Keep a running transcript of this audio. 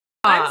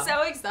I'm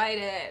so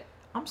excited.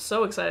 I'm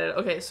so excited.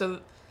 Okay,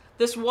 so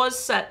this was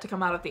set to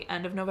come out at the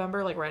end of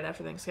November, like right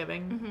after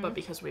Thanksgiving, but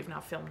because we've now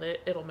filmed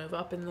it, it'll move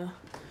up in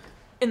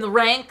the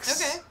ranks.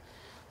 Okay.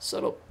 So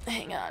it'll,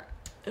 hang on,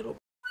 it'll.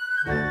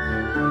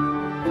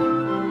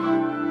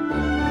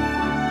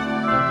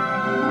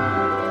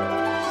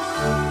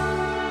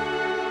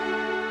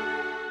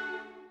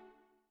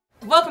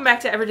 Welcome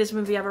back to Everyday's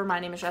Movie Ever. My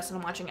name is Jess and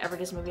I'm watching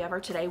Everyday's Movie Ever.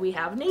 Today we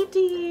have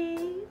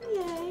Nadine,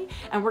 yay!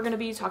 And we're gonna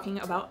be talking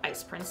about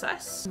Ice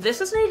Princess.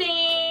 This is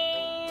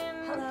Nadine!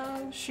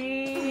 Hello.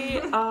 She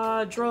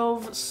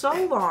drove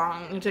so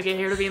long to get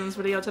here to be in this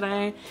video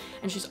today.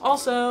 And she's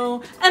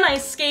also an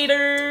ice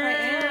skater! I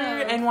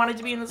am. And wanted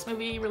to be in this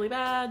movie really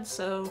bad,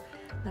 so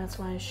that's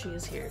why she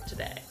is here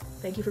today.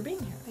 Thank you for being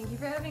here. Thank you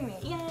for having me.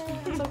 Yay,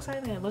 I'm so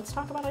excited. Let's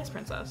talk about Ice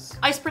Princess.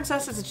 Ice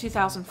Princess is a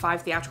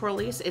 2005 theatrical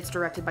release. It's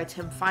directed by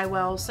Tim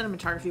Fywell,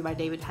 cinematography by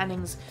David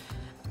Hennings,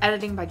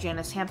 editing by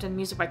Janice Hampton,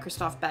 music by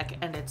Christoph Beck,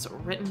 and it's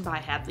written by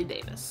Hadley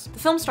Davis. The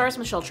film stars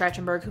Michelle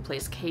Trachtenberg, who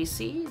plays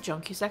Casey, Joan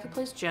Cusack, who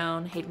plays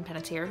Joan, Hayden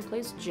Panettiere, who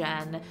plays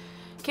Jen,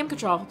 Kim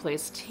Cattrall, who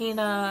plays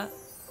Tina,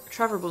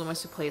 Trevor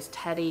Blumas, who plays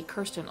Teddy,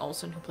 Kirsten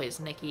Olson, who plays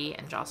Nikki,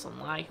 and Jocelyn,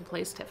 who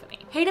plays Tiffany.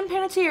 Hayden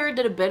Panettiere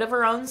did a bit of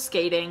her own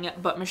skating,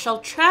 but Michelle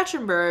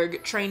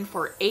Trachtenberg trained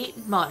for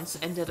 8 months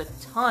and did a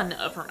ton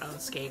of her own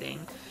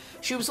skating.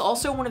 She was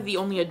also one of the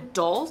only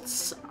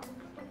adults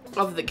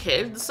of the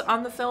kids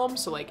on the film,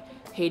 so like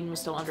Hayden was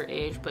still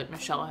underage, but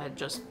Michelle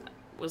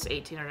was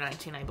 18 or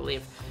 19, I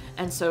believe.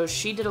 And so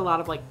she did a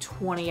lot of like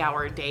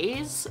 20-hour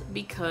days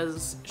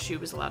because she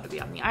was allowed to be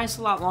on the ice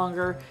a lot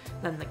longer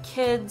than the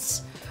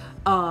kids.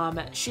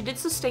 She did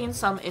sustain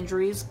some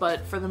injuries,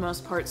 but for the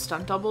most part,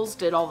 stunt doubles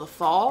did all the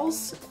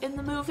falls in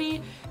the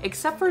movie,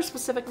 except for a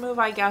specific move,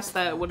 I guess,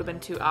 that would have been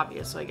too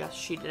obvious, so I guess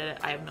she did it.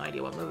 I have no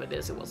idea what move it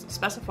is. It wasn't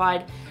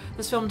specified.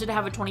 This film did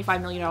have a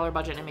 $25 million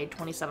budget and made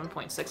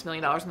 $27.6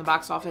 million in the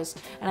box office,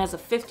 and has a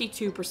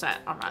 52%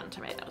 on Rotten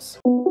Tomatoes.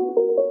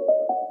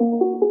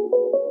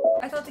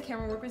 I thought the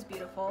camera work was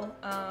beautiful,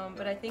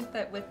 but I think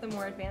that with the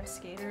more advanced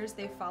skaters,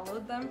 they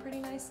followed them pretty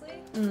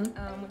nicely,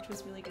 which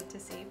was really good to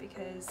see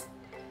because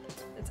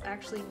it's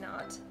actually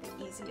not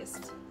the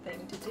easiest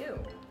thing to do.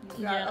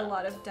 You've got a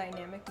lot of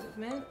dynamic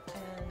movement,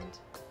 and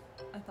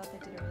I thought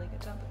they did a really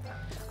good job with that.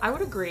 I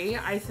would agree.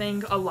 I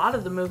think a lot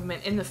of the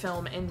movement in the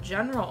film in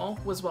general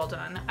was well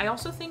done. I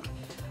also think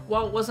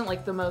while it wasn't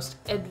like the most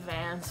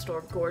advanced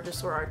or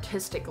gorgeous or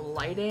artistic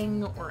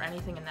lighting or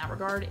anything in that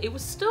regard, it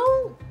was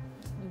still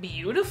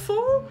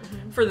beautiful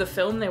for the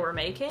film they were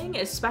making,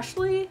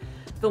 especially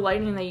the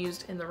lighting they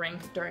used in the ring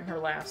during her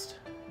last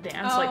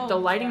dance. Like the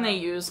lighting they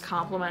use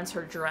complements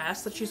her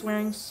dress that she's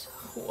wearing so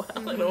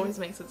well. It always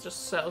makes it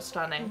just so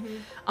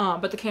stunning.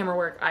 But the camera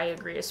work, I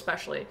agree,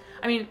 especially.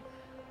 I mean,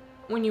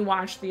 when you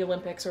watch the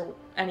Olympics or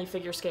any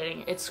figure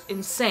skating, it's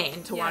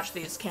insane to watch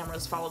these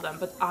cameras follow them,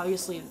 but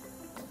obviously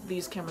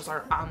these cameras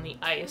are on the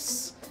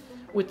ice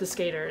with the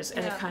skaters,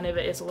 and it kind of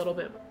is a little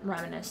bit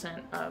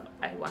reminiscent of,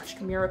 I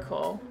watched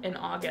Miracle in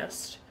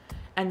August,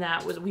 and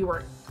that was, we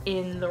were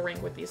in the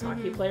ring with these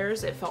hockey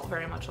players. It felt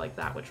very much like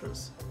that, which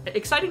was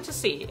exciting to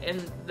see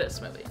in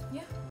this movie.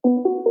 Yeah.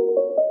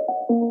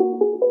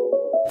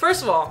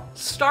 First of all,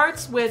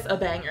 starts with a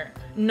banger.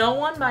 No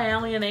One by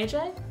Allie and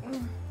AJ.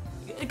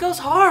 It goes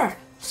hard,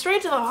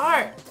 straight to the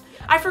heart.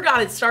 I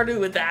forgot it started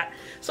with that.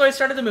 So I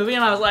started the movie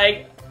and I was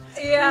like,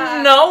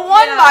 No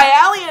One by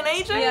Allie and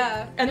AJ?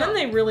 Yeah. And then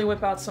they really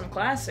whip out some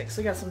classics.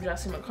 They got some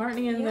Jesse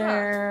McCartney in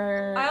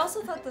there. I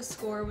also thought the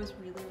score was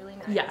really, really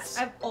nice. Yes.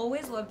 I've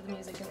always loved the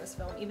music in this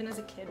film. Even as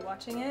a kid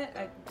watching it,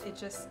 it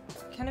just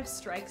kind of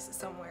strikes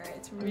somewhere.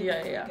 It's really,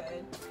 really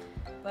good.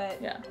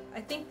 But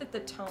I think that the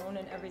tone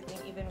and everything,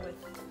 even with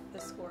the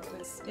score,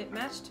 it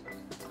matched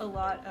a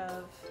lot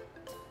of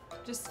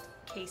just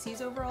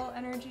Casey's overall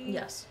energy.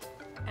 Yes.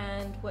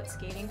 And what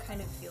skating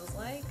kind of feels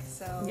like.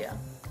 So yeah,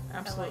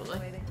 absolutely. I like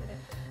the way they did it.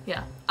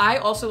 Yeah. I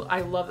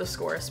love the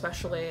score,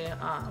 especially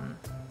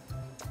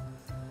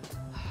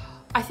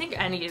I think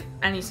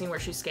any scene where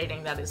she's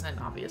skating that isn't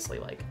obviously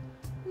like,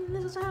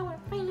 this is how it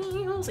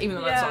feels, even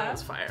though that song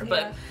is fire.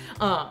 But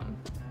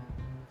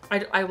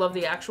I love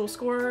the actual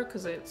score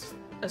because it's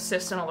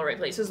assists in all the right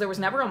places. There was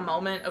never a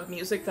moment of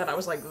music that I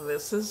was like,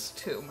 this is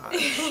too much.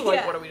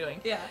 Like, what are we doing?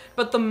 Yeah.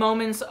 But the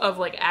moments of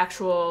like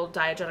actual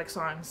diegetic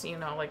songs, you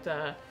know, like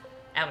the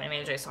Allie and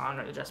AJ song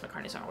or the Jess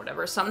McCartney song or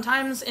whatever,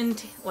 sometimes in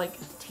like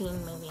teen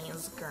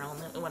movies,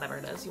 whatever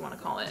it is you want to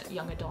call it,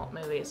 young adult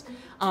movies,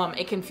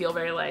 it can feel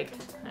very like,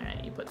 all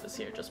right, you put this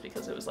here just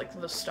because it was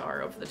like the star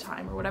of the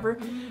time or whatever.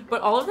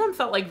 But all of them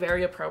felt like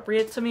very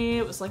appropriate to me.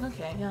 It was like,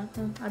 okay, yeah,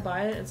 I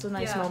buy it. It's a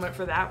nice moment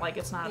for that. Like,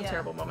 it's not a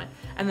terrible moment.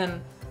 And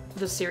then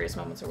the serious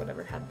moments or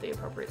whatever had the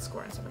appropriate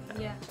score and stuff like that.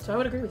 Yeah. So I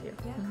would agree with you.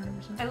 Yeah.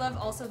 100%. I love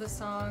also the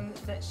song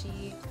that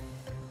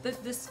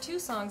there's 2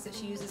 songs that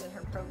she uses in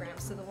her program.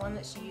 So the one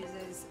that she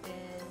uses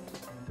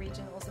in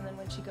regionals and then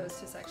when she goes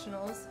to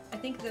sectionals. I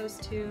think those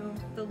 2,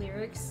 the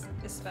lyrics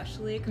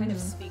especially, kind of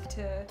speak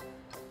to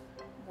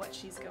what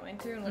she's going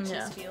through and what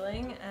she's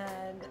feeling.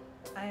 And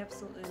I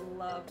absolutely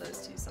love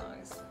those 2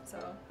 songs. So.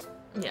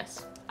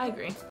 Yes, I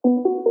agree.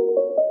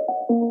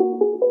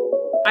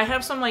 I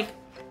have some, like,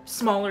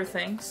 smaller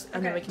things,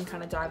 and then we can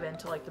kind of dive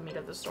into, like, the meat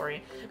of the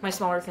story. My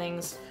smaller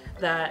things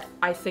that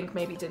I think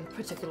maybe didn't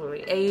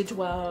particularly age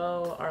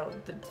well are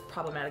the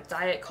problematic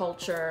diet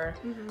culture,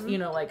 you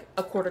know, like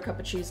a quarter cup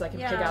of cheese I can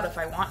pick out if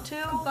I want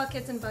to.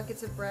 Buckets and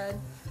buckets of bread.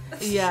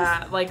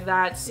 Yeah, like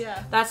that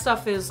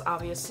stuff is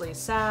obviously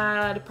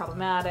sad,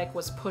 problematic,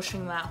 was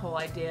pushing that whole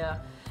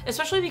idea.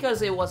 Especially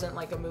because it wasn't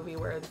like a movie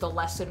where the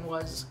lesson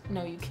was,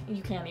 no, you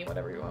can't eat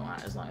whatever you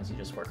want as long as you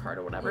just work hard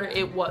or whatever.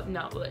 Yeah.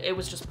 It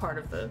was just part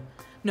of the,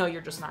 no,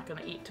 you're just not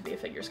gonna eat to be a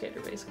figure skater,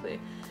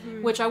 basically.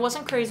 Which I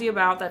wasn't crazy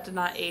about. That did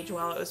not age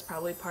well. It was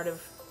probably part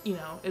of, you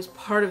know, it was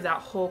part of that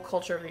whole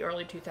culture of the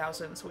early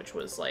 2000s, which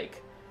was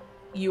like,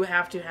 you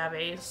have to have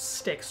a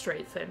stick,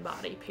 straight, thin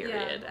body,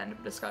 period, end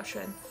of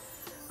discussion.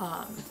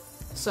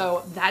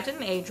 So that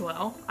didn't age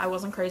well. I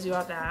wasn't crazy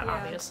about that,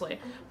 obviously.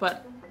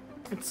 But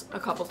it's a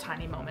couple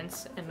tiny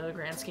moments in the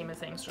grand scheme of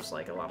things, just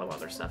like a lot of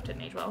other stuff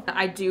didn't age well.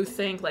 I do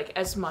think, like,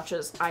 as much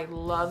as I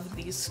love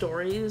these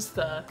stories,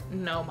 the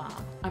no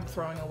mom, I'm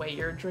throwing away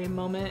your dream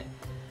moment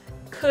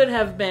could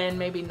have been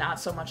maybe not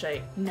so much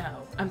a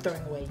no, I'm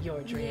throwing away your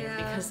dream,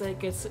 because it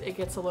gets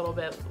a little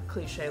bit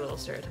cliche, a little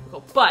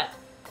stereotypical, but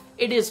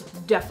it is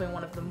definitely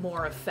one of the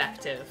more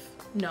effective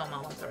no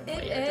mom, I'm throwing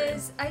away your dream. It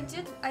is.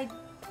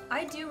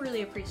 I do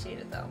really appreciate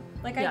it though.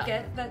 Like, I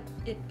get that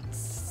it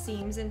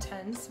seems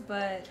intense,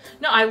 but...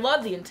 No, I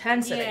love the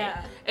intensity.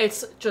 Yeah.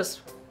 It's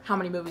just, how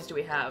many movies do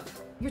we have?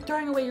 You're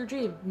throwing away your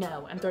dream.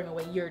 No, I'm throwing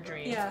away your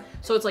dream. Yeah.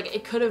 So it's like,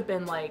 it could have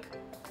been like,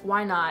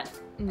 why not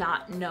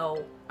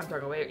no, I'm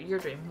throwing away your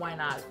dream. Why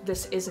not,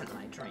 this isn't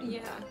my dream.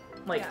 Yeah.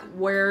 Like,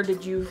 where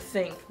did you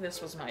think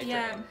this was my dream?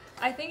 Yeah,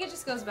 I think it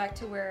just goes back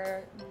to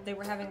where they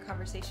were having a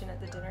conversation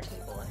at the dinner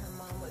table and her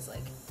mom was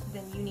like,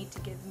 then you need to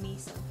give me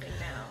something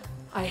now.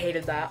 I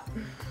hated that.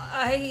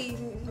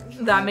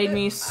 That made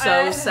me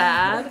so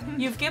sad.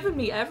 You've given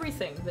me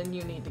everything, then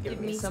you need to give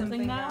me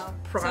something now.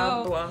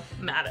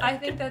 Problematic. So, I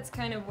think that's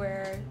kind of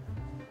where,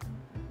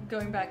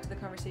 going back to the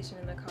conversation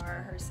in the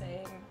car, her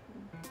saying,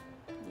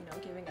 you know,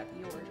 giving up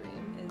your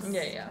dream is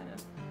kind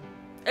of...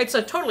 It's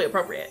a totally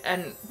appropriate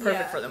and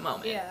perfect for the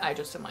moment. Yeah. I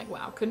just am like,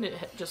 wow, couldn't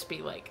it just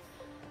be like,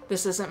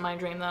 this isn't my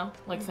dream though?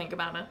 Like, think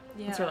about it.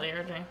 Yeah. It's really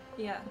your dream.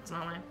 Yeah. It's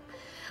not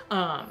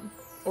mine.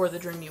 Or the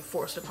dream you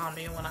forced upon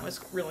me when I was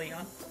really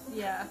young.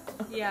 Yeah,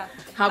 yeah.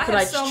 How could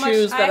I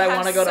choose that I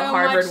want to go to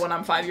Harvard when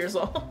I'm 5 years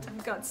old?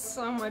 I've got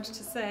so much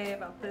to say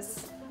about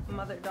this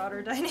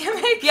mother-daughter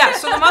dynamic. Yeah,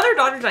 so the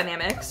mother-daughter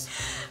dynamics.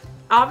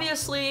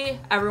 Obviously,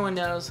 everyone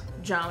knows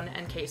Joan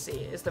and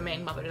Casey is the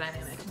main mother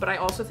dynamic, but I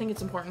also think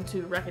it's important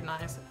to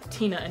recognize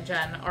Tina and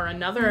Jen are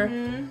another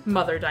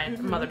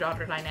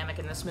mother-daughter dynamic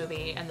in this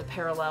movie, and the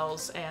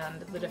parallels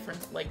and the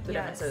different, like, the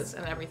differences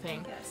and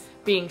everything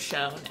being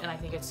shown, and I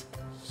think it's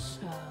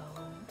so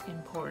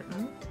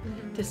important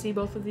to see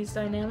both of these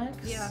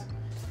dynamics. Yeah.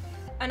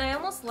 And I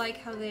almost like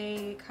how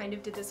they kind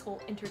of did this whole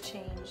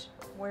interchange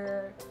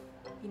where,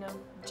 you know,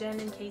 Jen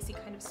and Casey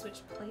kind of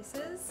switched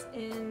places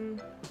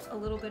in a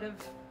little bit of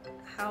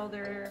how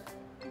their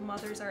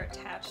mothers are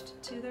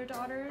attached to their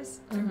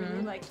daughters. I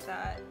really liked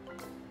that.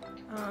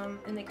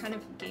 And they kind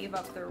of gave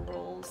up their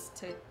roles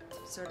to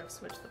sort of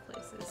switch the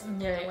places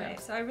in a way.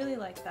 So I really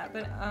liked that.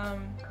 But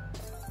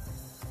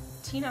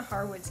Tina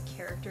Harwood's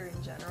character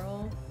in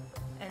general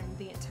and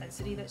the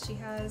intensity that she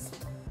has,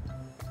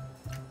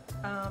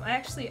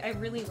 I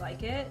really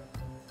like it.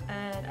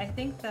 And I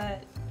think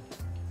that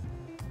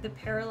the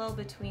parallel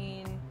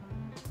between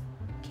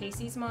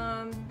Casey's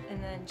mom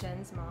and then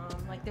Jen's mom,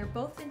 like, they're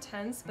both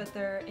intense, but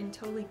they're in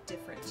totally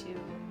different two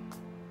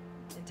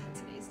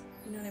intensities.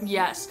 You know what I mean?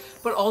 Yes,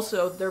 but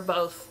also they're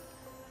both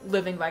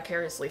living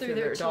vicariously through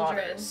their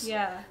daughters.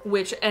 Yeah.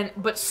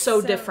 But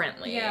so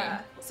differently.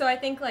 Yeah. So I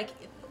think, like,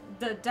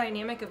 the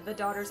dynamic of the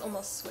daughters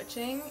almost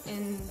switching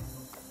in,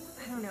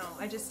 I don't know,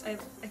 I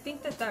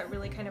think that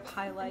really kind of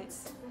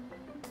highlights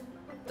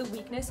the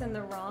weakness and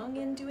the wrong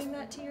in doing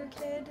that to your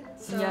kid.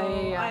 So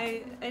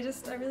I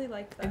really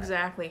like that.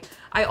 Exactly.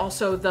 I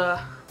also, the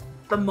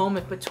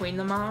moment between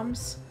the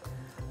moms,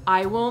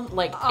 I will,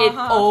 like, it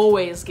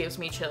always gives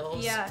me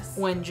chills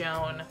when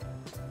Joan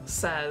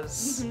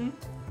says,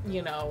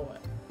 you know,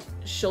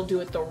 she'll do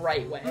it the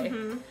right way.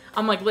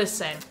 I'm like,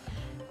 listen,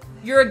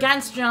 you're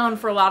against Joan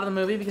for a lot of the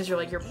movie because you're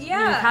like, you're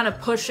kind of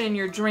pushing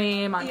your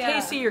dream on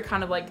Casey, you're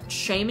kind of like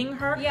shaming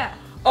her. Yeah.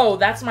 Oh,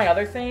 that's my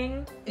other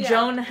thing. Yeah.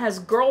 Joan has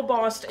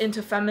girl-bossed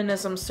into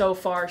feminism so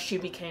far, she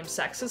became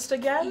sexist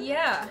again.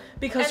 Yeah.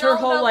 Because and her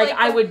whole, like,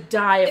 I would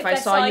die if I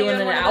saw you in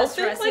an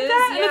outfit like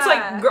that. And it's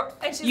like, girl,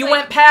 you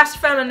went past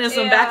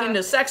feminism back into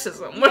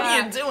sexism. What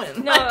are you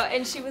doing? No,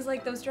 and she was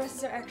like, those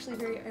dresses are actually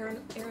very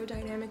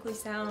aerodynamically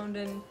sound.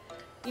 And,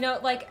 you know,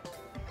 like,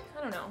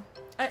 I don't know.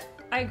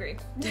 I agree.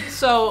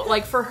 So,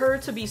 like, for her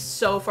to be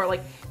so far,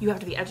 like, you have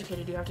to be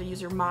educated, you have to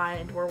use your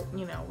mind,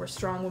 we're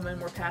strong women,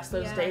 we're past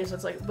those days.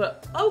 It's like,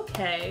 but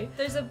okay,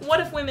 what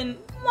if women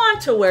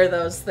want to wear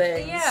those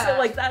things? Yeah. So,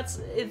 like,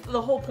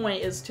 the whole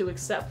point is to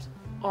accept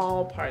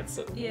all parts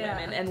of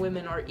women, and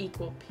women are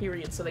equal,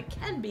 period. So they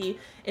can be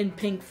in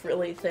pink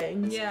frilly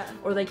things,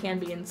 or they can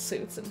be in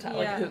suits and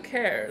like who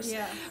cares?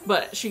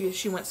 But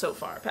she went so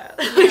far, Pat.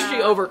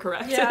 She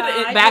overcorrected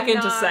it back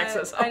into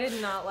sexism. I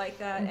did not like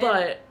that.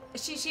 But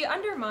and she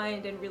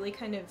undermined and really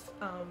kind of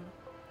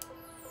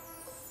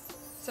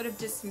sort of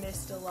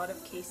dismissed a lot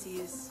of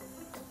Casey's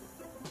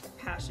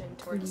passion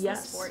towards the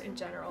sport in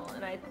general,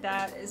 and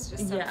that is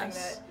just something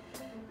that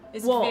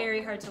is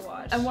very hard to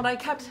watch. And what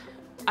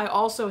I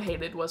also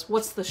hated was,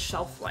 what's the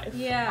shelf life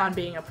on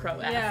being a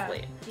pro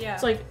athlete?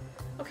 It's like,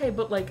 okay,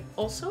 but like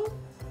also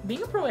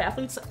being a pro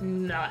athlete's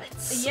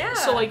nuts.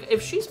 So like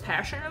if she's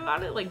passionate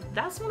about it, like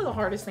that's one of the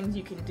hardest things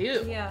you can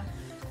do.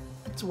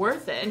 It's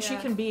worth it. And she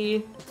can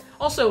be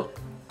also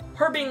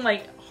her being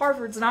like,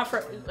 Harvard's not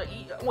for,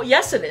 well,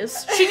 yes it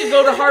is. She could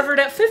go to Harvard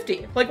at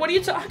 50. Like, what are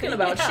you talking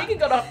about? She could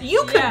go to,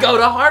 you could go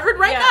to Harvard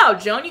right now.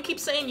 Joan, you keep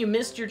saying you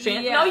missed your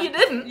chance. No, you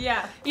didn't.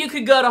 You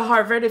could go to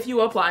Harvard if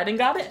you applied and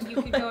got in. You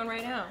could go in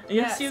right now.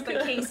 Yes, you but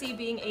could. Casey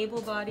being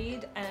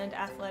able-bodied and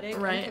athletic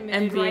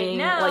and being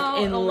now,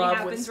 like in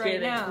love with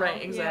skating.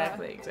 Right,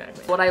 exactly.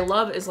 What I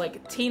love is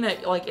like Tina,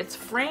 like it's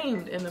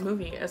framed in the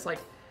movie as like,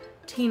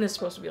 Tina's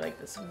supposed to be like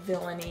this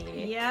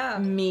villainy,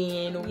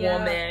 mean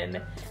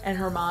woman, and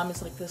her mom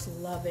is like this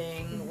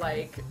loving,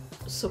 like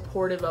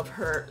supportive of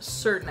her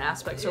certain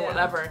aspects or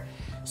whatever.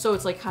 So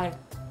it's like kind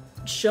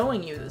of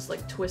showing you this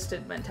like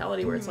twisted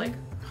mentality where it's like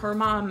her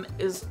mom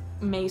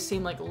may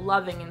seem like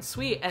loving and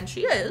sweet, and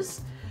she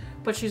is,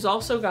 but she's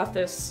also got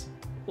this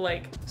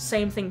like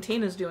same thing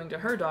Tina's doing to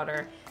her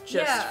daughter,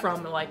 just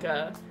from like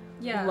a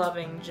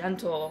loving,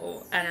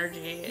 gentle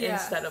energy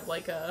instead of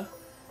like a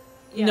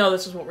no,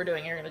 this is what we're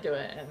doing, you're gonna do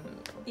it, and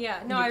you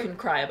can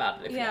cry about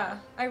it if you want.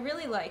 I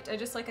really liked,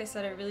 like I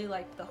said, I really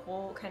liked the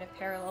whole kind of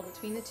parallel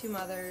between the two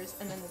mothers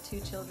and then the two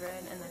children,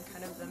 and then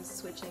kind of them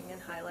switching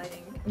and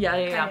highlighting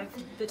kind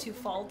of the two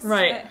faults.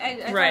 I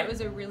thought it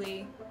was a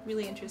really,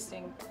 really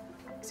interesting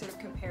sort of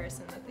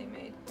comparison that they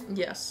made.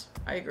 Yes,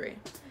 I agree.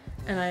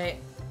 And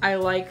I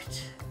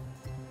liked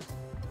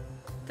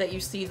that you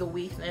see the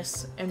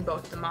weakness in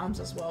both the moms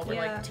as well, where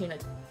like Tina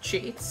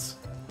cheats.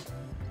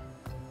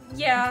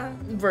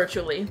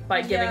 Virtually,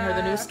 by giving her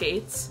the new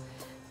skates.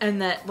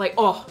 And that, like,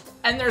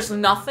 and there's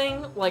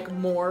nothing, like,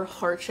 more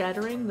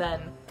heart-shattering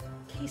than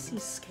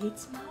Casey's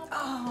skates,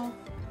 Mom.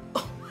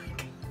 Oh my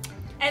god.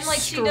 And, like,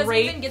 she doesn't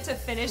even get to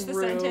finish the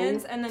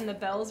sentence, and then the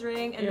bells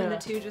ring, and then the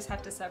two just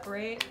have to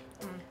separate.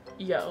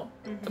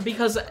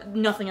 Because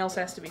nothing else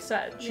has to be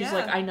said. She's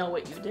like, I know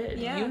what you did.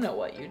 You know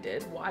what you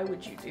did. Why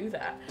would you do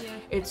that?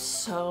 It's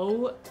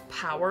so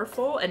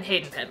powerful. And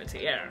Hayden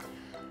Panettiere.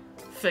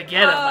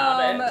 Forget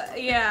about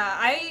it.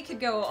 I could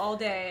go all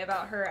day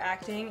about her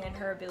acting and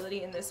her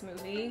ability in this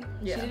movie.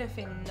 She did a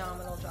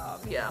phenomenal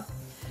job.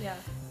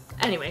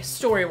 Anyway,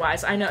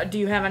 story-wise, I know. Do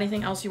you have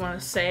anything else you want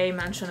to say,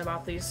 mention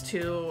about these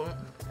two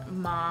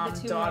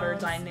mom-daughter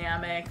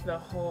dynamic, the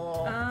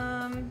whole...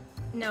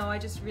 No, I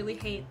just really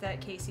hate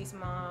that Casey's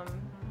mom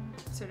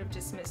sort of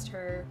dismissed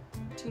her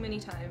too many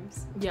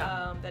times.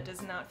 That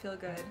does not feel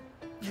good.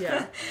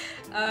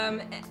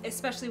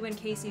 Especially when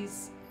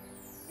Casey's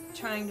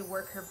trying to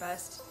work her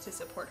best to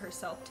support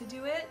herself to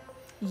do it.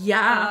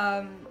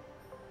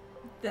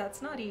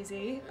 That's not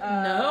easy.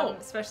 No.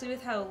 Especially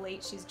with how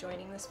late she's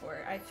joining the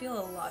sport. I feel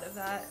a lot of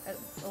that.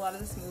 A lot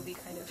of this movie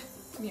kind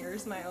of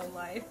mirrors my own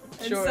life.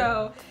 And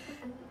so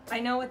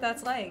I know what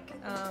that's like.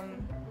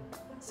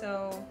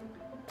 So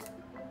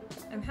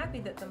I'm happy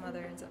that the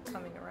mother ends up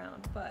coming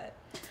around, but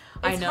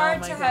it's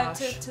hard to have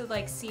to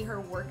like see her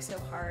work so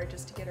hard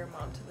just to get her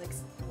mom to like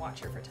watch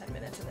her for 10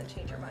 minutes and then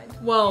change her mind.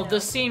 Well, the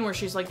scene where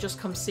she's like, just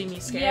come see me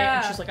skate,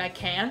 and she's like, I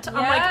can't. I'm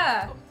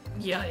like,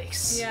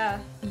 yikes.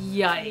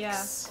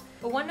 Yikes.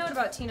 But one note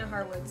about Tina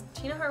Harwood,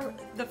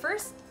 the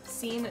first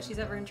scene that she's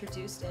ever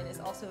introduced in is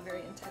also a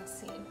very intense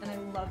scene, and I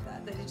love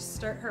that. They just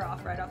start her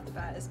off right off the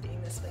bat as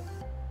being this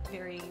like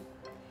very,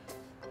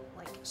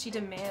 like she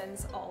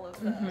demands all of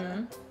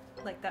the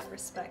like that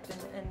respect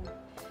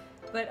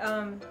but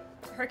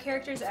her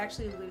character is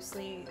actually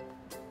loosely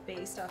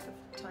based off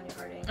of Tonya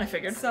Harding. I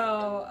figured.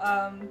 So,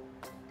 I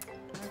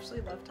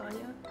actually love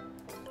Tonya.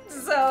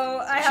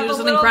 So I have she was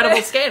an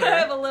incredible skater. I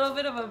have a little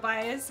bit of a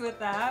bias with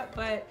that,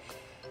 but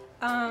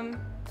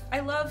I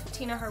love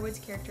Tina Harwood's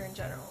character in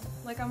general.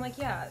 Like, I'm like,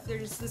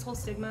 there's this whole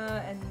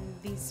stigma and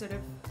these sort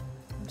of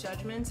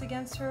judgments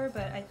against her,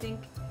 but I think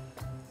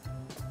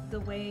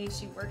the way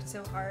she worked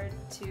so hard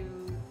to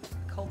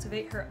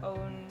cultivate her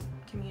own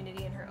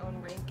community and her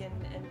own rink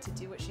and to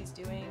do what she's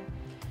doing,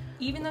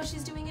 even though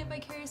she's doing it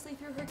vicariously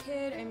through her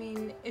kid, I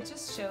mean, it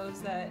just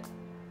shows that,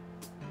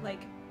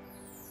 like,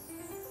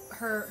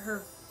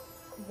 her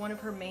one of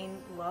her main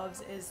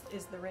loves is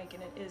the rink,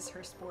 and it is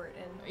her sport,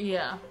 and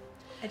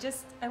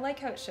I like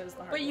how it shows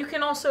the hard But you work.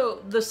 can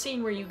also, the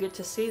scene where you get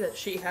to see that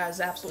she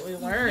has absolutely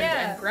learned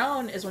and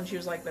grown is when she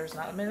was like, there's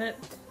not a minute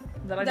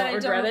that I don't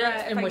regret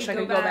it and wish I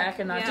could go back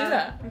and not do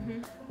that.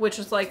 Which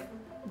is like,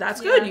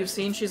 that's good. You've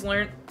seen she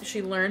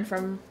learned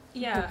from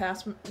the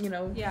past,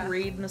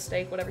 read,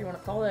 mistake, whatever you want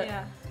to call it.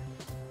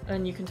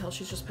 And you can tell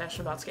she's just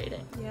passionate about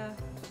skating.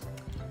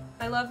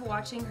 I love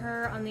watching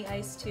her on the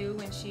ice too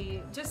when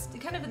she, just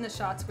kind of in the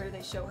shots where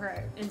they show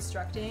her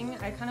instructing,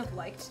 I kind of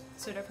liked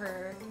sort of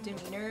her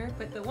demeanor,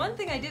 but the one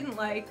thing I didn't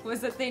like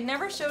was that they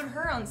never showed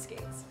her on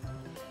skates.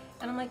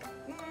 And I'm like,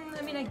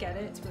 I mean, I get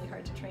it, it's really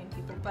hard to train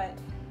people, but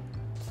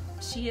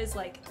she is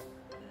like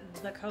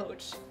the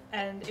coach,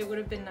 and it would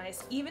have been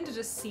nice even to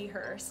just see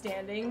her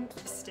standing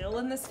still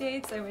in the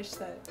skates. I wish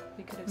that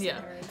we could have seen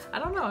her. I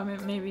don't know, I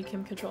mean, maybe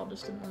Kim Cattrall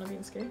just didn't want to be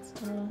in skates.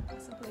 I don't know.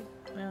 Possibly.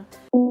 Yeah.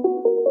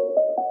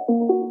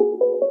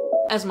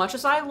 As much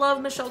as I love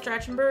Michelle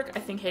Trachtenberg, I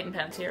think Hayden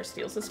Panettiere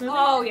steals this movie.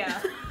 Oh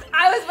yeah.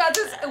 I was about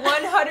to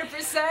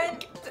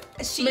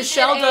 100%.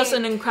 Michelle does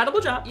an incredible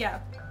job. Yeah.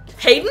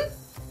 Hayden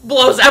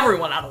blows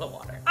everyone out of the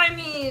water. I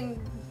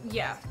mean,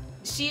 yeah.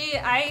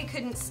 I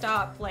couldn't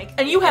stop, like...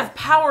 And you have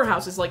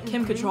powerhouses like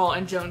Kim Cattrall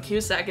and Joan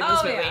Cusack in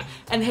this movie. Yeah.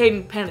 And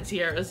Hayden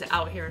Panettiere is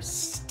out here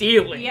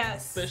stealing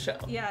the show.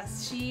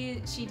 Yes, she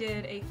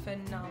did a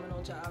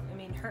phenomenal job. I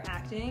mean, her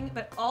acting,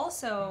 but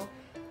also,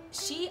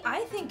 I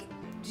think,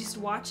 just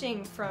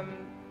watching from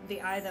the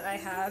eye that I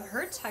have,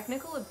 her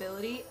technical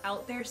ability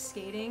out there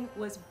skating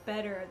was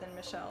better than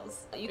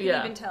Michelle's. You can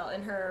even tell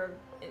in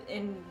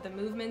the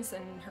movements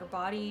and her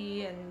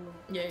body and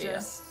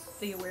just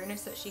the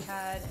awareness that she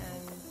had,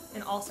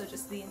 and also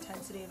just the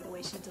intensity of the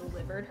way she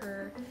delivered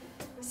her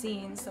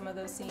scenes. Some of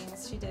those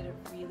scenes, she did a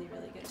really,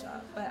 really good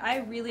job. But I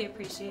really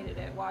appreciated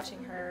it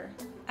watching her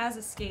as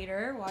a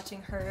skater,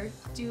 watching her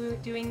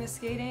doing the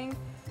skating.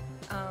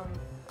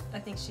 I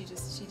think she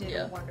did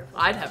a wonderful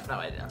job. I'd have no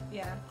idea.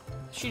 Yeah.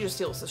 She just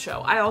steals the show.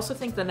 I also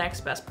think the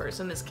next best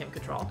person is Kim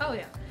Cattrall. Oh,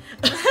 yeah.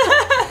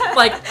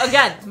 Like,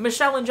 again,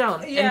 Michelle and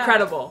Joan,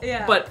 incredible.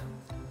 Yeah. But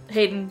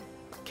Hayden,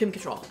 Kim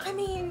Cattrall. I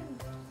mean,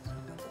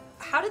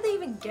 how did they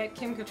even get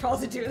Kim Cattrall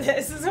to do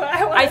this is what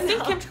I want to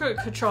know. I think Kim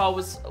Cattrall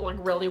was, like,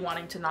 really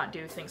wanting to not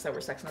do things that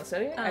were Sex and the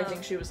City. I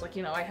think she was like,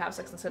 I have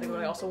Sex and the City,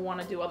 but I also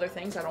want to do other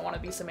things. I don't want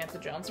to be Samantha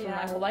Jones for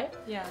my whole life.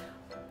 Yeah.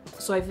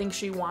 So I think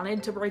she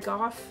wanted to break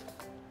off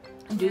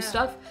and do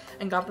stuff,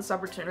 and got this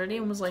opportunity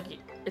and was like,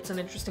 it's an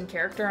interesting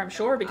character, I'm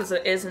sure, because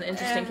it is an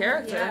interesting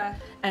character. Yeah.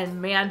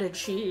 And man, did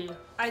she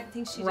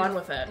run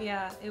with it.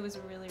 Yeah, it was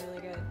really,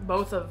 really good.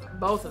 Both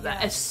of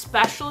that,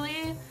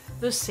 especially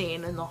the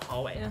scene in the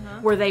hallway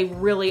where they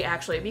really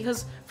actually,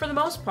 because for the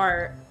most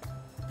part,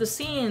 the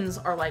scenes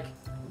are like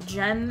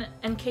Jen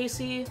and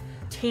Casey,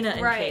 Tina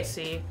and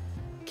Casey,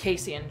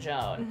 Casey and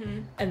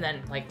Joan, and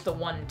then like the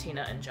one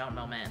Tina and Joan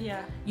moment.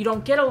 Yeah. You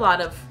don't get a lot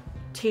of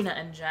Tina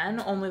and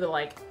Jen, only the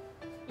like,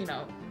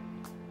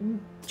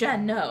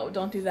 Jen, no,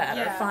 don't do that,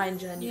 or fine,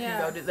 Jen, you can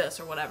go do this,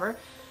 or whatever.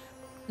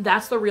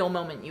 That's the real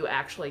moment you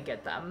actually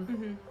get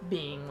them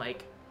being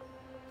like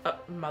a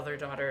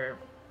mother-daughter,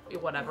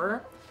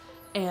 whatever.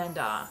 And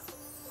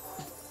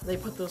they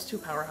put those two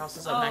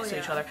powerhouses up next to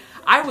each other.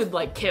 I would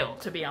like kill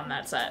to be on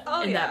that set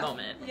in that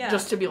moment. Yeah.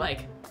 Just to be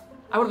like,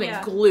 I would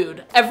have been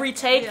glued. Every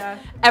take, I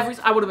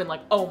would have been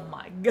like, oh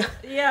my god.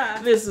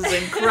 Yeah. This is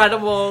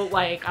incredible.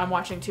 Like, I'm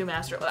watching two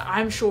masters.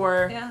 I'm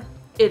sure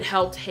it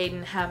helped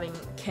Hayden having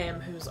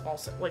Kim, who's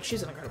also, like,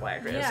 she's an incredible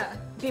actress. Yeah.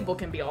 People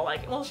can be all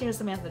like, well, she was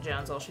Samantha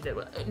Jones, all she did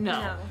was...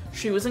 No.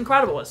 She was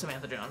incredible as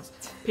Samantha Jones,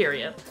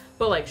 period.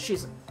 But, like,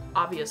 she's,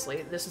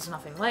 obviously, this is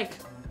nothing like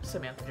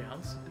Samantha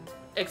Jones.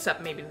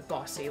 Except maybe the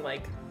bossy,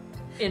 like,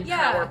 in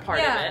power part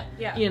of it.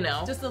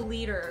 Yeah. Just the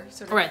leader,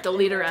 sort of. Right, the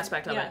leader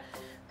aspect of it.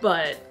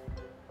 But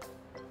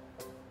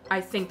I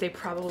think they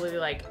probably,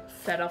 like,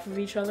 fed off of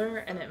each other,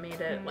 and it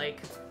made it,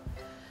 like...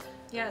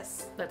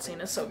 Yes. That scene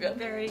is so good.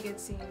 Very good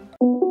scene.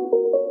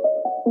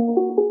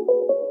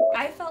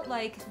 I felt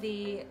like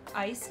the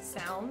ice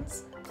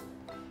sounds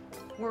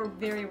were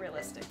very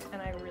realistic,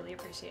 and I really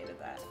appreciated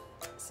that.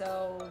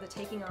 So the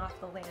taking off,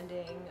 the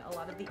landing, a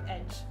lot of the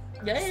edge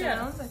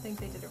sounds, I think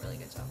they did a really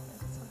good job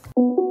with it. So.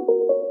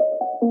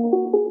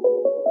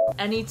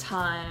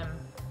 Anytime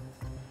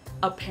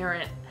a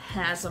parent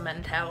has a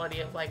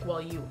mentality of like,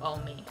 well, you owe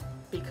me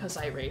because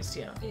I raised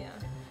you. Yeah.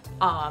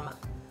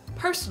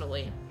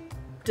 Personally,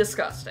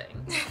 disgusting.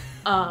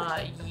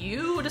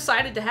 You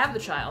decided to have the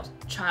child.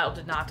 Child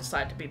did not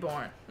decide to be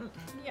born.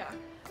 Yeah.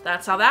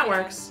 That's how that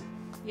works.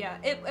 Yeah.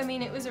 It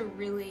was a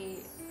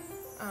really,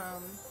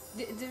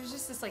 there was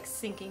just this like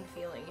sinking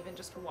feeling even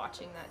just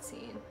watching that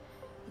scene.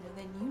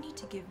 Then you need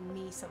to give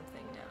me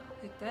something now.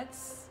 Like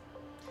that's...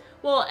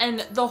 Well,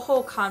 and the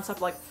whole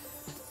concept, like,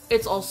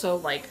 it's also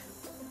like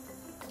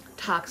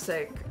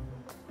toxic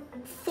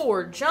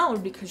for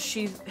Joan because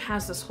she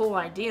has this whole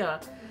idea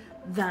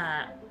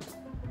that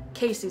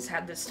Casey's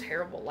had this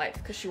terrible life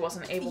because she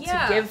wasn't able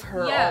to give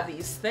her all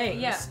these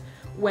things. Yeah.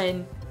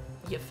 When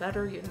you fed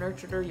her, you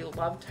nurtured her, you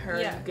loved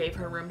her, you gave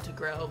her room to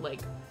grow,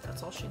 like,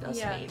 that's all she does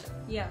need.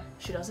 Yeah.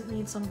 She doesn't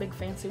need some big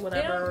fancy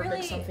whatever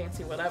or some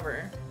fancy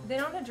whatever. They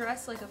don't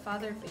address, like, a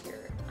father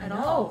figure at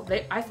all.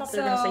 I thought they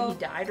were going to say he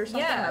died or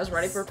something. I was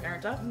ready for a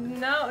parent death.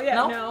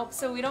 No.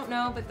 So we don't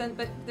know, but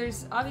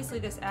there's obviously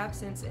this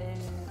absence in,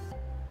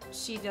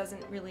 she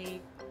doesn't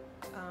really,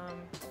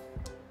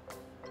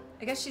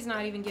 I guess she's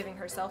not even giving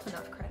herself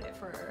enough credit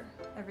for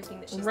everything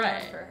that she's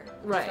done for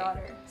her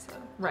daughter. So.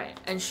 Right,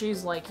 and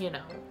she's like,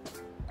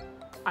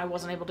 I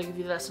wasn't able to give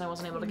you this and I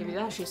wasn't able to give you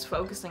that. She's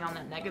focusing on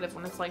that negative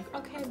when it's like,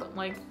 okay, but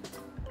like,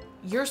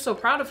 you're so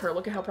proud of her.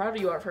 Look at how proud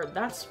you are of her.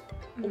 That's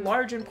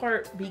large in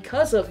part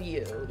because of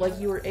you. Like,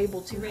 you were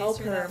able to help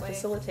her and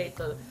facilitate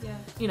the,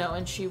 you know,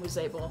 and she was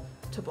able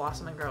to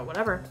blossom and grow,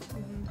 whatever.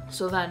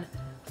 So then,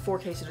 for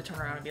Casey to turn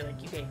around and be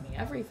like, you gave me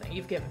everything,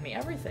 you've given me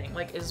everything,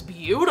 like, is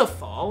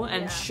beautiful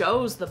and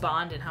shows the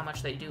bond and how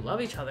much they do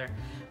love each other.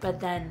 But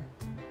then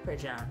for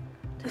Joan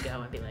to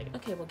go and be like,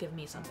 okay, well, give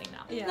me something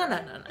now.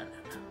 No.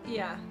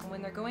 Yeah,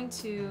 when they're going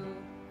to,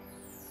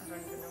 I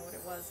don't even know what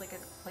it was, like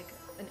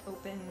an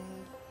open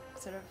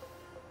sort of,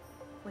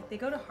 like, they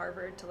go to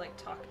Harvard to, like,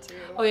 talk to.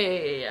 Oh,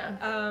 yeah.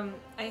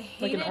 I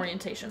hated... Like an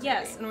orientation.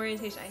 Yes, an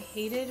orientation. I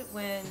hated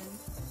when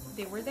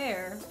they were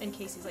there, and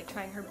Casey's, like,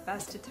 trying her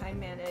best to time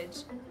manage,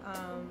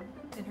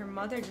 and her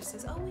mother just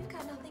says, oh, we've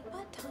got nothing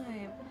but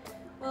time.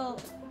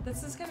 Well,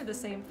 this is kind of the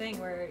same thing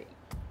where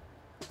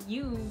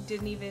you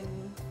didn't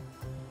even,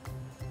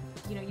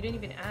 you know, you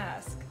didn't even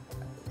ask,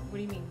 what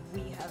do you mean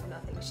we have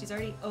nothing? She's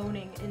already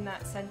owning in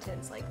that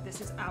sentence, like, this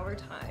is our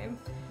time,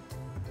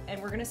 and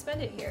we're gonna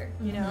spend it here,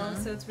 you know?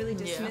 So it's really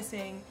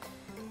dismissing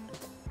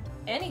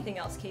anything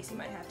else Casey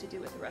might have to do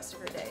with the rest of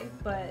her day,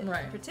 but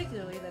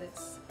particularly that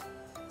it's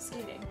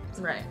skating.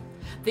 Right.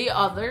 The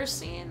other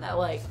scene that,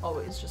 like,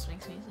 always just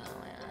makes me so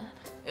mad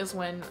is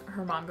when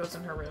her mom goes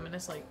in her room and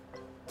is like,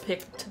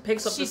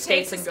 picks up the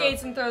skates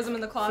and throws them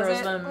in the closet.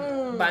 Throws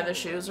them by the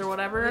shoes or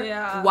whatever.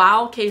 Yeah.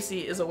 While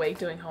Casey is awake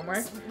doing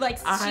homework. Like,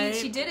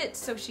 she did it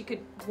so she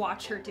could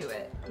watch her do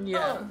it.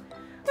 Yeah.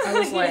 I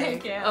was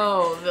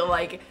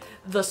like,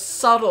 the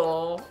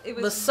subtle, the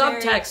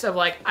subtext of,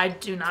 like, I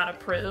do not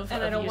approve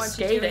and of I don't you want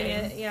skating. You doing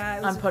it.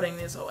 Yeah, I'm putting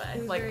these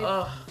away. Like,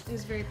 ugh. It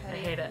was very petty.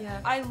 I hate it. Yeah.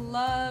 I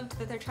loved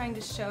that they're trying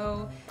to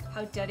show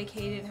how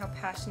dedicated and how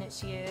passionate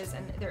she is,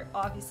 and they're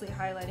obviously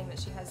highlighting that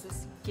she has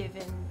this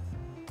given,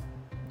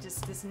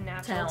 just this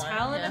natural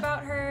talent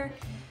about her.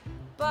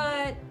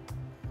 But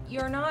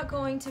you're not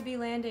going to be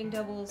landing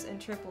doubles and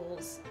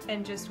triples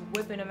and just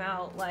whipping them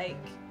out like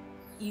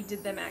you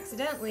did them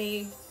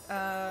accidentally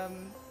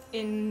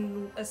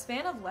in a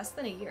span of less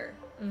than a year.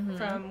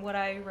 From what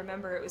I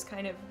remember, it was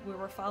kind of, we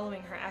were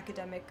following her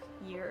academic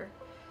year,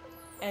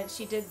 and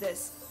she did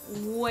this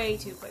way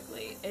too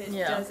quickly. It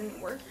doesn't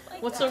work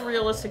like What's that. a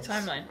realistic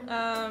timeline?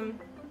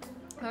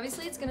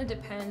 Obviously it's going to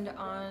depend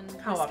on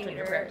how the often skater.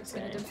 you're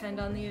practicing. It's going to depend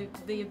on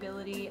the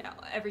ability,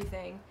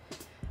 everything.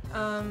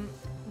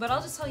 But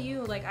I'll just tell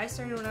you, like, I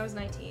started when I was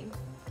 19.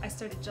 I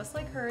started just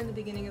like her in the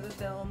beginning of the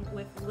film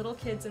with little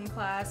kids in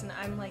class, and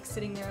I'm like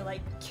sitting there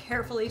like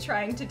carefully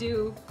trying to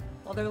do,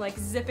 while they're like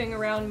zipping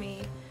around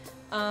me.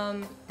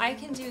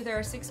 There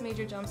are 6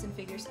 major jumps in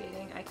figure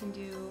skating. I can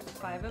do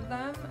 5 of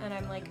them, and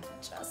I'm like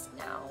just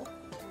now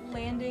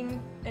landing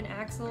an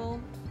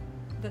axle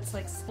that's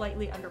like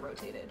slightly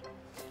under-rotated.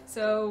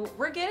 So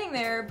we're getting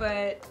there,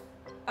 but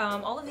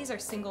all of these are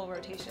single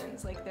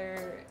rotations. Like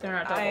they're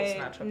not doubles,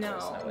 not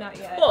triples. No, not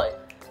yet. Well,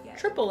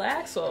 triple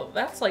axle,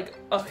 that's like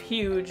a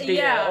huge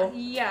deal.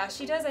 Yeah,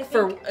 she does, I think.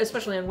 For,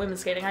 especially in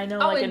women's skating. I know,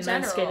 like, in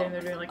men's skating,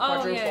 they're doing, like,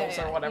 quadruples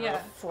or whatever,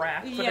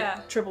 frack. But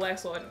a triple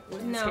axle in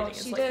women's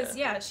skating is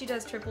like she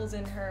does triples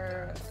in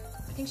her,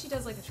 I think she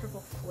does, like, a triple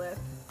flip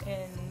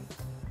in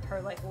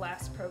her, like,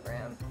 last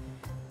program.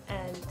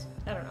 And,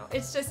 I don't know,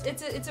 it's just,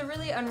 it's a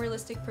really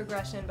unrealistic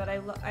progression, but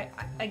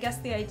I guess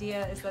the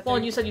idea is that... Well,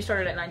 and you said you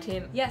started at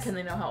 19. Yes. Can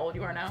they know how old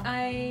you are now?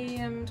 I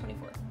am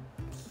 24.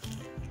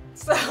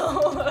 So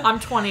I'm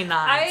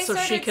 29, so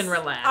she can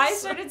relax. I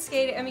started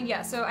skating, I mean,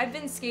 yeah, so I've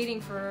been skating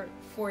for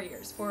 4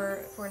 years,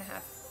 four and a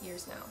half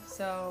years now,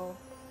 so...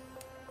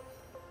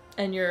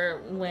 And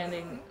you're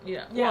landing,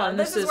 well, and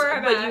this is where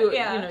I'm at,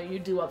 you know, you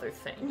do other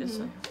things,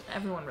 so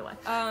everyone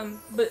relax.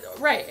 But,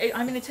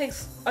 I mean, it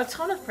takes a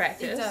ton of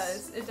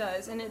practice. It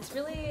does, and it's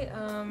really,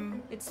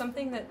 it's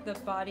something that the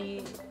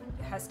body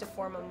has to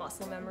form a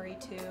muscle memory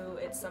to.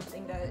 It's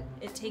something that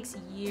it takes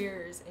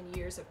years and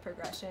years of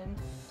progression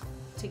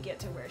to get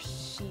to where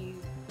she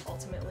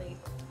ultimately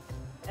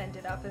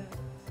ended up in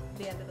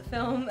the end of the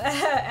film,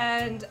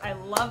 and I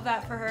love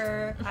that for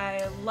her.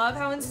 I love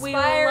how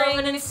inspiring. We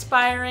love an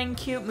inspiring,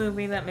 cute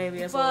movie that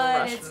maybe is a little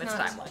rushed in its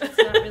timeline. It's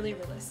not really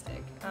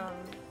realistic.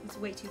 It's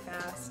way too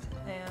fast,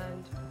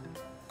 and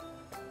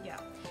yeah.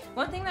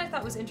 One thing that I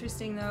thought was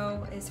interesting,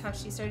 though, is how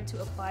she started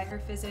to apply her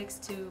physics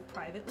to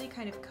privately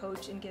kind of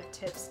coach and give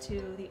tips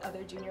to the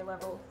other junior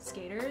level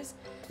skaters.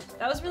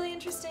 That was really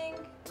interesting.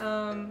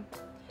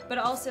 But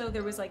also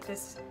there was like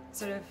this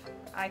sort of,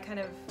 I kind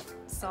of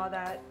saw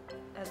that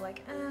as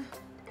like,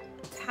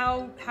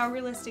 how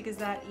realistic is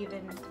that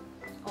even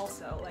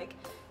also? Like,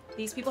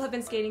 these people have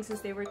been skating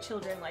since they were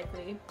children,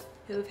 likely,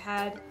 who've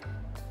had,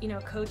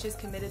 coaches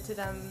committed to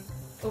them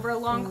over a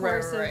long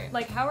course of,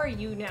 like, how are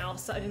you now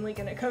suddenly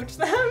gonna coach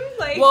them?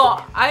 Like,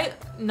 well,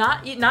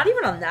 not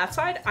even on that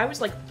side, I was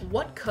like,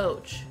 what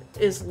coach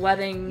is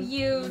letting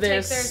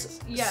this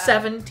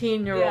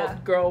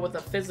 17-year-old girl with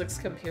a physics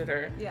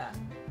computer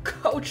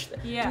coach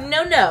them?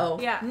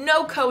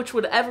 No coach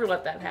would ever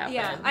let that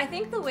happen. I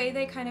think the way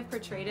they kind of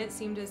portrayed it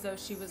seemed as though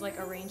she was like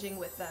arranging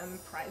with them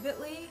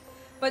privately,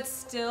 but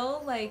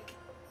still, like...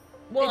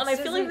 Well, and I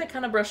feel like they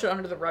kind of brush it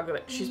under the rug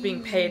that she's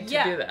being paid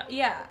to do that.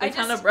 Yeah, They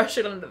kind of brush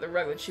it under the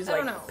rug that she's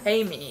like,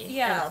 pay me,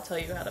 and I'll tell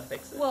you how to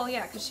fix it. Well,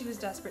 yeah, because she was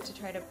desperate to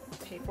try to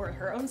pay for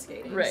her own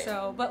skating. Right.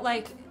 So, but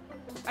like,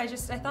 I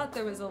thought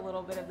there was a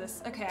little bit of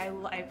this, okay,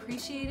 I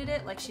appreciated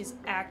it, like she's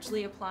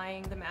actually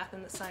applying the math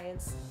and the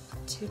science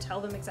to tell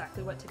them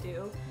exactly what to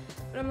do.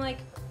 But I'm like,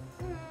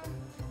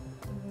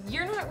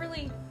 you're not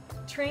really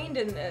trained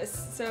in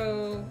this,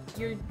 so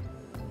you're...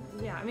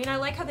 Yeah, I mean, I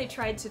like how they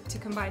tried to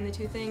combine the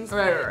two things.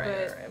 Right,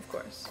 of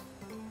course.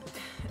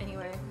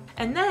 Anyway.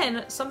 And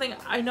then, something,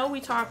 I know we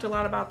talked a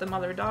lot about the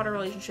mother-daughter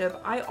relationship.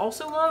 I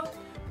also love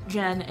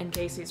Jen and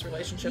Casey's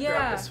relationship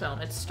throughout this film.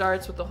 It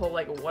starts with the whole,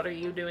 like, what are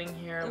you doing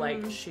here?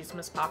 Like, she's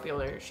Miss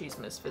Popular, she's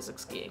Miss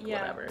Physics Geek,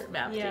 whatever,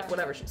 Math Geek,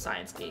 whatever, she's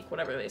Science Geek,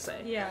 whatever they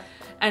say. Yeah.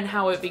 And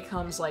how it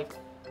becomes, like,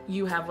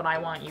 you have what I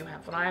want, you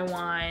have what I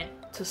want,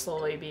 to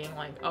slowly being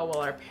like, oh,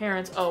 well, our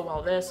parents, oh,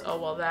 well, this, oh,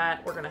 well,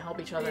 that, we're gonna help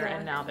each other,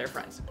 and now they're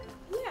friends.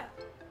 Yeah.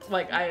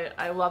 Like,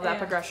 I love that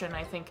progression.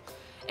 I think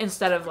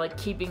instead of, like,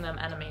 keeping them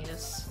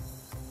enemies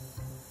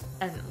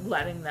and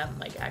letting them,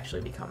 like,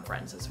 actually become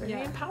friends is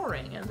very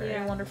empowering and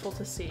very wonderful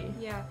to see.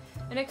 Yeah.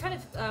 And it kind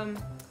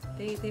of,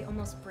 they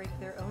almost break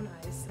their own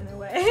eyes in a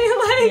way.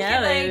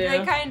 Like,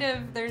 they kind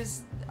of,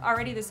 there's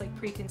already this, like,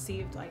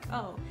 preconceived, like,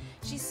 oh,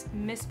 she's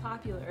Miss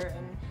Popular,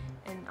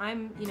 and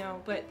I'm, you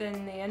know, but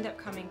then they end up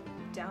coming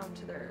down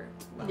to their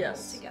level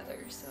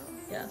together, so.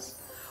 Yes.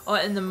 Oh,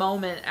 and the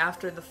moment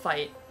after the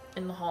fight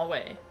in the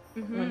hallway,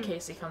 when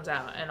Casey comes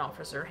out and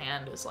offers her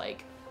hand, is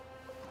like,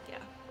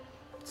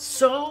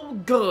 so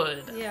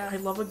good. Yeah. I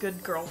love a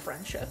good girl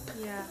friendship.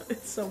 Yeah.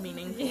 It's so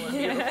meaningful and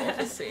beautiful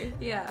to see.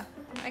 Yeah.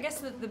 I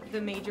guess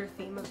the major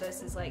theme of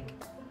this is, like,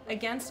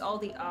 against all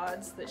the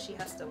odds that she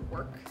has to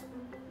work.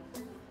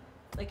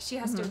 Like, she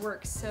has to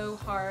work so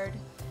hard.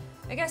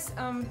 I guess,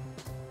 I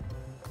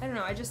don't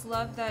know, I just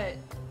love that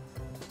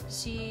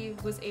she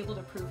was able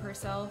to prove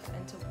herself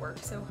and to work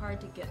so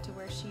hard to get to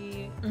where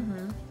she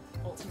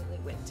ultimately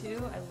went to.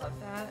 I love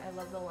that. I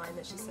love the line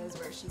that she says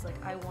where she's like,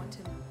 I want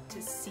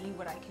to see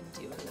what I can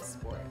do in this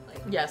sport.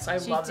 Like, yes, I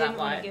love that line. She didn't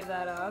want to give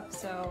that up,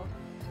 so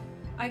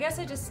I guess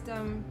I just,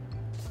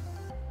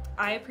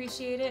 I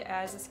appreciate it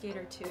as a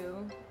skater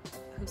too,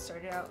 who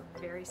started out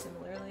very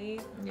similarly.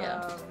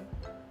 Yeah.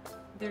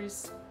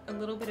 There's a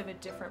little bit of a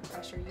different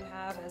pressure you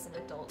have as an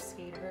adult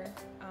skater,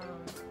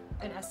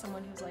 and as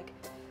someone who's like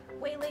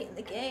way late in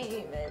the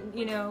game, and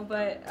you know,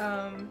 but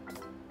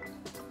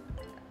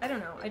I don't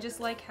know, I just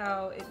like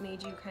how it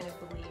made you kind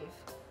of believe.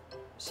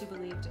 She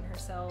believed in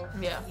herself.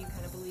 Yeah. You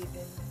kind of believed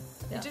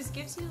in. It just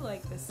gives you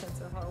like this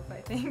sense of hope,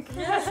 I think.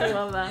 Yes, I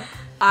love that.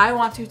 I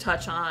want to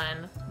touch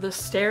on the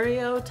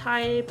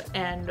stereotype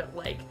and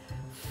like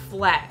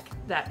flack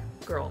that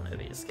girl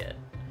movies get.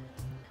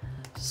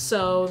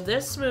 So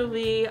this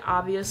movie,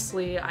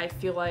 obviously, I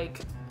feel like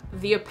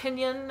the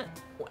opinion,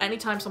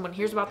 anytime someone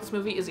hears about this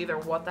movie, is either,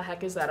 what the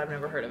heck is that? I've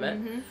never heard of it.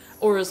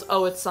 Or is,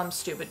 oh, it's some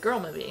stupid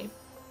girl movie.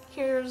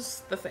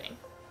 Here's the thing.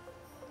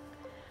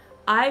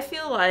 I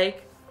feel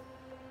like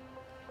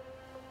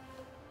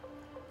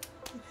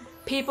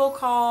people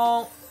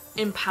call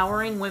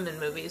empowering women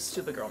movies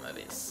stupid girl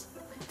movies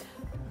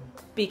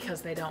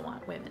because they don't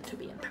want women to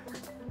be empowered.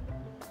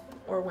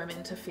 Or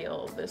women to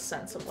feel this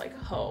sense of, like,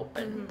 hope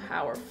and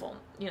powerful,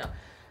 you know.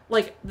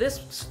 Like, this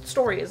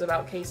story is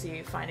about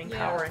Casey finding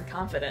power and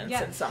confidence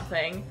in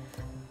something,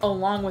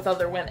 along with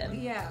other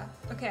women. Yeah.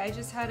 Okay, I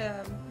just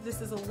had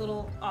this is a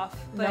little off,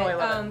 but no, I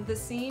love it. The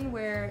scene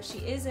where she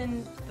is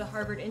in the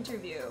Harvard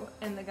interview,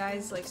 and the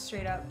guy's, like,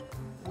 straight up,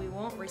 we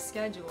won't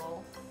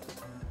reschedule.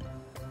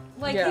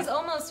 Like, he's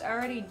almost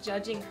already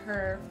judging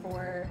her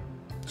for...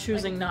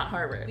 choosing, like, not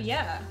Harvard.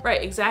 Yeah.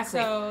 Right, exactly.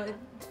 So...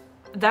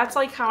 That's,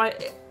 like, how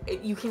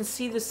you can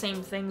see the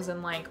same things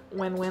in, like,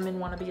 when women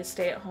want to be a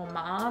stay-at-home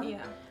mom.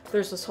 Yeah.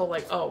 There's this whole,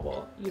 like, oh,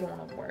 well, you don't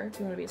want to work.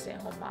 You want to be a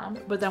stay-at-home mom.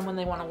 But then when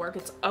they want to work,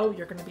 it's, oh,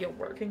 you're going to be a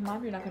working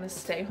mom. You're not going to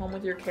stay home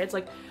with your kids.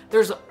 Like,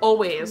 there's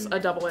always a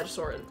double-edged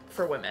sword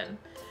for women.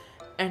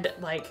 And,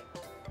 like,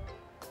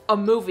 a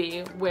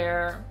movie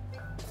where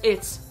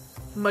it's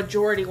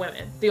majority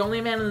women. The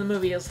only man in the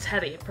movie is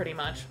Teddy, pretty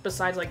much,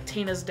 besides, like,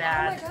 Tina's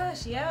dad. Oh my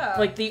gosh, yeah.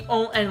 Like,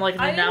 and, like,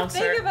 an announcer.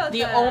 Didn't think about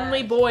that.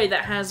 Only boy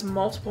that has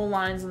multiple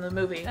lines in the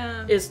movie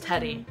is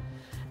Teddy.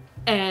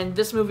 And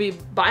this movie,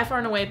 by far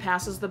and away,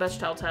 passes the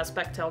Bechdel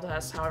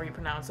test, however you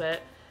pronounce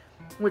it,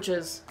 which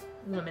is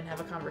women have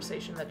a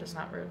conversation that does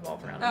not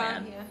revolve around a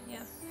man.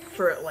 Yeah.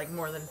 For, like,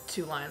 more than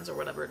 2 lines or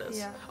whatever it is.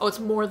 Yeah. Oh, it's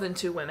more than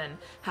 2 women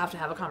have to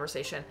have a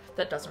conversation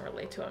that doesn't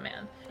relate to a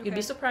man. Okay. You'd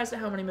be surprised at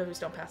how many movies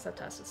don't pass that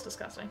test. It's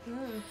disgusting.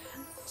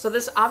 So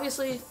this,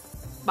 obviously,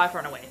 by far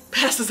and away,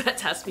 passes that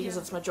test because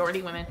it's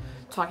majority women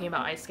talking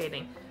about ice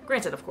skating.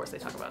 Granted, of course, they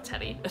talk about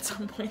Teddy at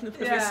some point in the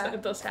movie, so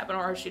it does happen,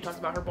 or she talks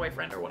about her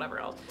boyfriend or whatever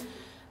else.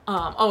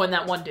 Oh, and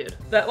that one dude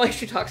that, like,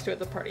 she talks to at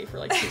the party for,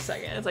 like, 2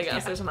 seconds. I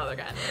guess there's another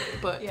guy in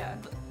the movie.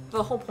 But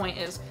the whole point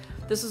is,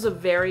 this is a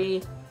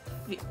very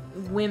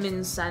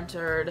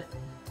women-centered,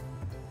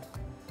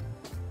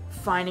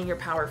 finding your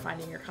power,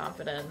 finding your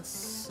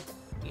confidence,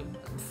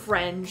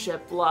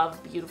 friendship,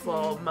 love,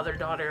 beautiful,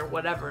 mother-daughter,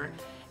 whatever.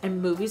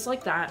 And movies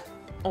like that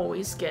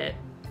always get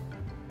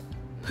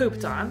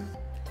pooped on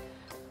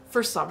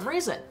for some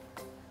reason.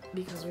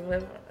 Because we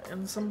live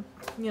in some,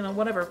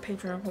 whatever,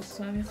 patriarchal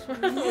society.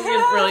 We'll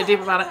get really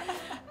deep about it.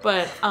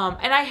 But,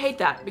 and I hate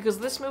that, because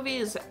this movie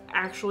is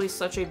actually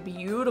such a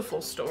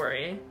beautiful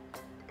story,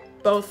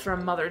 both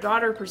from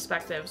mother-daughter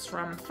perspectives,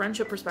 from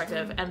friendship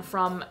perspective, and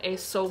from a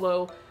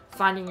solo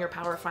finding your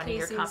power, finding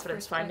your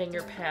confidence, finding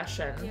your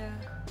passion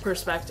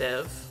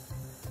perspective.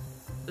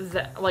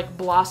 That, like,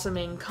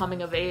 blossoming,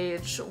 coming of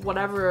age,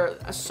 whatever,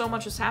 so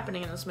much is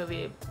happening in this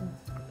movie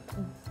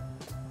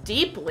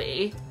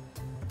deeply.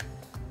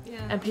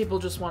 And people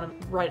just want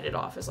to write it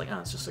off as like, oh,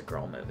 it's just a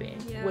girl movie,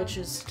 which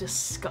is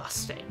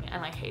disgusting,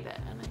 and I hate it,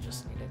 and I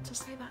just needed to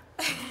say that.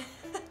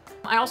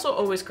 I also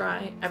always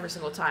cry every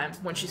single time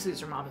when she sees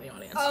her mom in the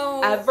audience.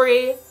 Oh,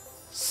 every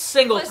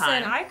single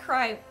time. Listen, I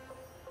cry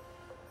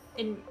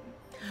in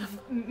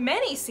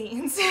many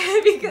scenes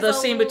because the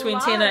scene between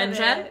Tina and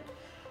Jen,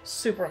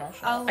 super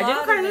emotional. I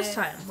didn't cry this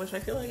time, which I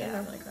feel like I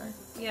normally cry.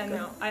 Yeah,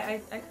 no, I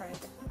cried.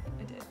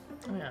 I did.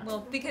 Oh, yeah.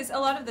 Well, because a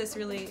lot of this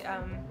really.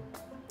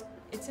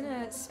 It's in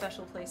a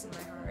special place in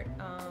my heart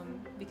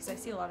because I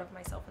see a lot of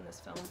myself in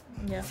this film.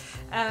 Yeah.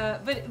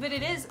 But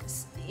it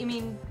is. I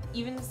mean,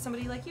 even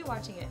somebody like you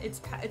watching it, it's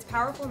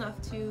powerful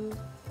enough to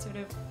sort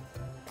of.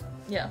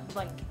 Yeah.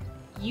 Like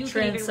you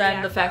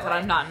transcend the fact that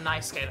I'm not an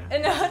ice skater.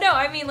 No.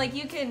 I mean, like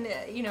you can.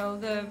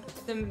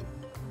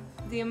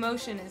 The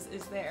emotion is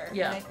there.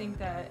 Yeah. And I think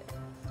that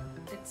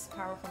it's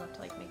powerful enough to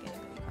like make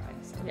anybody cry.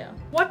 So. Yeah.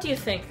 What do you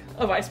think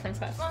of Ice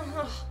Princess?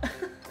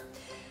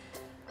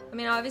 I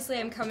mean, obviously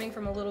I'm coming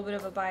from a little bit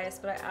of a bias,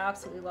 but I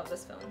absolutely love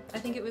this film. I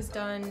think it was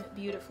done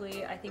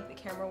beautifully. I think the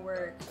camera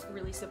work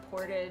really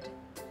supported,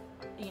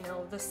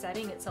 the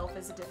setting itself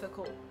is a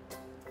difficult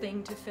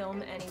thing to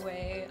film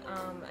anyway.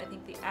 I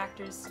think the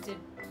actors did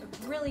a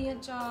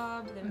brilliant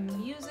job. The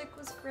music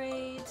was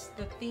great.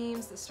 The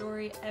themes, the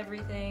story,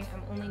 everything.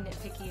 I'm only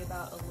nitpicky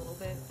about a little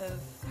bit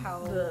of how...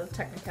 The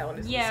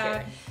technicalities of the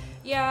skating.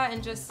 Yeah,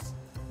 and just...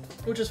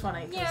 Which is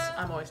funny, because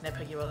I'm always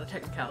nitpicky about the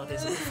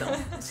technicalities of the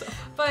film. So.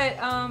 But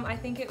I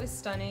think it was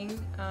stunning,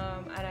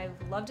 and I've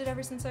loved it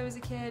ever since I was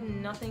a kid.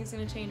 Nothing's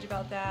going to change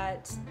about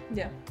that.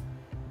 Yeah.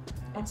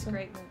 It's a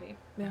great movie.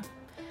 Yeah.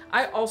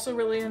 I also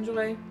really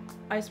enjoy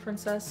Ice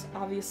Princess,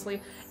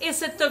 obviously.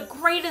 Is it the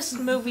greatest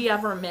movie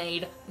ever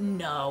made?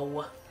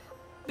 No.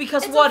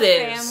 Because it's what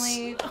a is?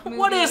 Family movie.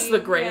 What is the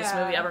greatest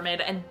movie ever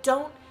made? And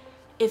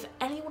if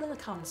anyone in the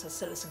comments says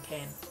Citizen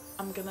Kane,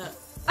 I'm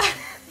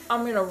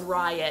gonna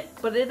riot,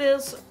 but it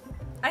is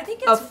I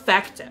think it's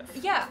effective.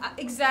 Yeah,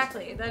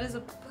 exactly. That is a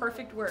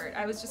perfect word.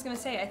 I was just gonna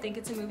say, I think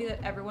it's a movie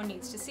that everyone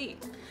needs to see.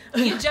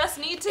 You just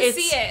need to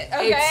see it,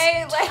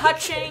 okay? It's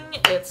touching,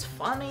 it's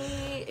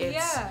funny,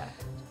 it's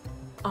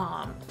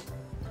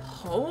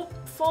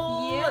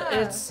hopeful,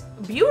 it's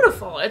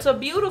beautiful. It's a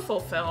beautiful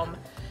film,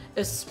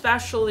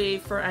 especially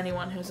for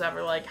anyone who's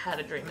ever like had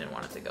a dream and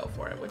wanted to go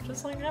for it, which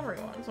is like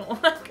everyone. So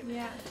like,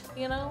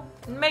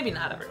 maybe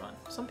not everyone.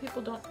 Some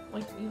people don't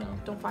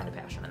don't find a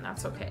passion, and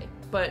that's okay.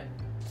 But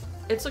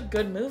it's a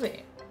good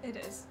movie. It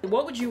is.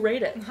 What would you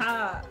rate it?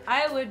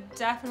 I would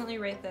definitely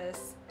rate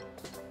this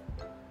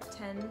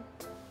 10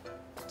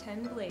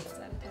 blades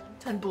out of 10.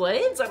 10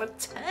 blades out of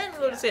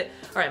 10? Let's see it.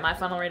 All right, my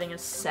final rating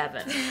is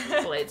 7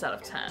 blades out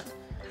of 10.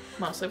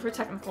 Mostly for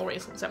technical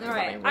reasons.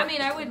 Right. I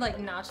mean, I would like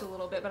notch a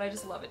little bit, but I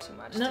just love it too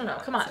much. No,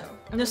 come on. So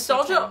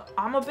nostalgia.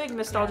 I'm a big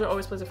nostalgia.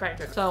 Always plays a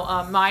factor. So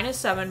mine is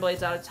 7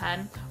 blades out of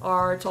 10.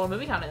 Our total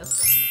movie count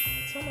is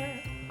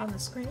somewhere on the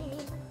screen,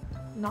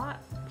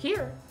 not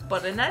here,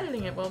 but in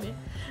editing it will be.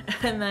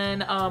 And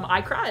then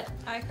I cried.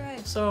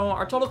 So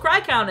our total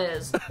cry count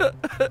is.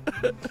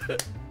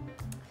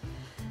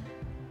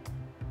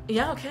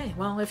 Yeah, okay.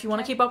 Well, if you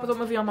want to keep up with what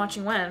movie I'm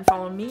watching when,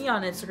 follow me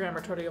on Instagram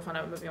or Twitter. You'll find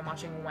out what movie I'm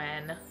watching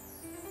when.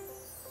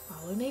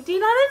 Follow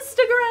Nadine on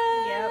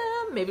Instagram. Yep.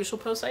 Maybe she'll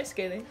post ice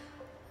skating.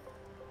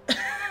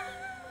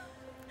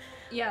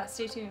 Yeah,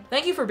 stay tuned.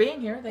 Thank you for being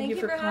here. Thank you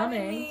for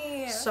having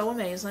me. So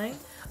amazing.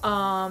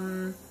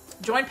 Join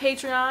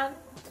Patreon.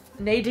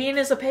 Nadine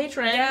is a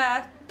patron.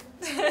 Yeah.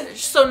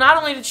 So not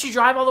only did she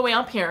drive all the way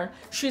up here,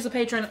 she's a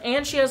patron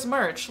and she has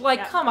merch.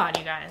 Like, come on,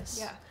 you guys.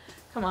 Yeah.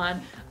 Come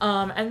on.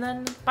 And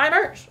then buy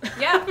merch.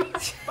 Yeah.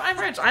 Buy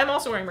merch. I'm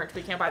also wearing merch,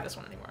 but you can't buy this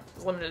one anymore.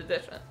 It's limited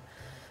edition.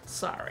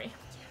 Sorry.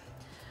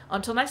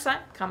 Until next time,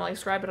 comment, like,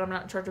 subscribe, but I'm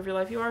not in charge of your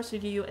life. You are, so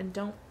do you, and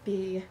don't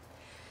be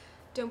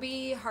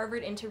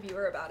Harvard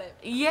interviewer about it.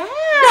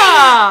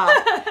 Yeah!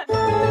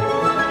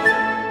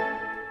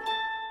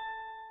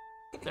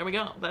 There we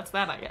go. That's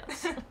that, I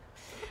guess.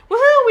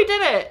 Woohoo! We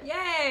did it!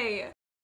 Yay!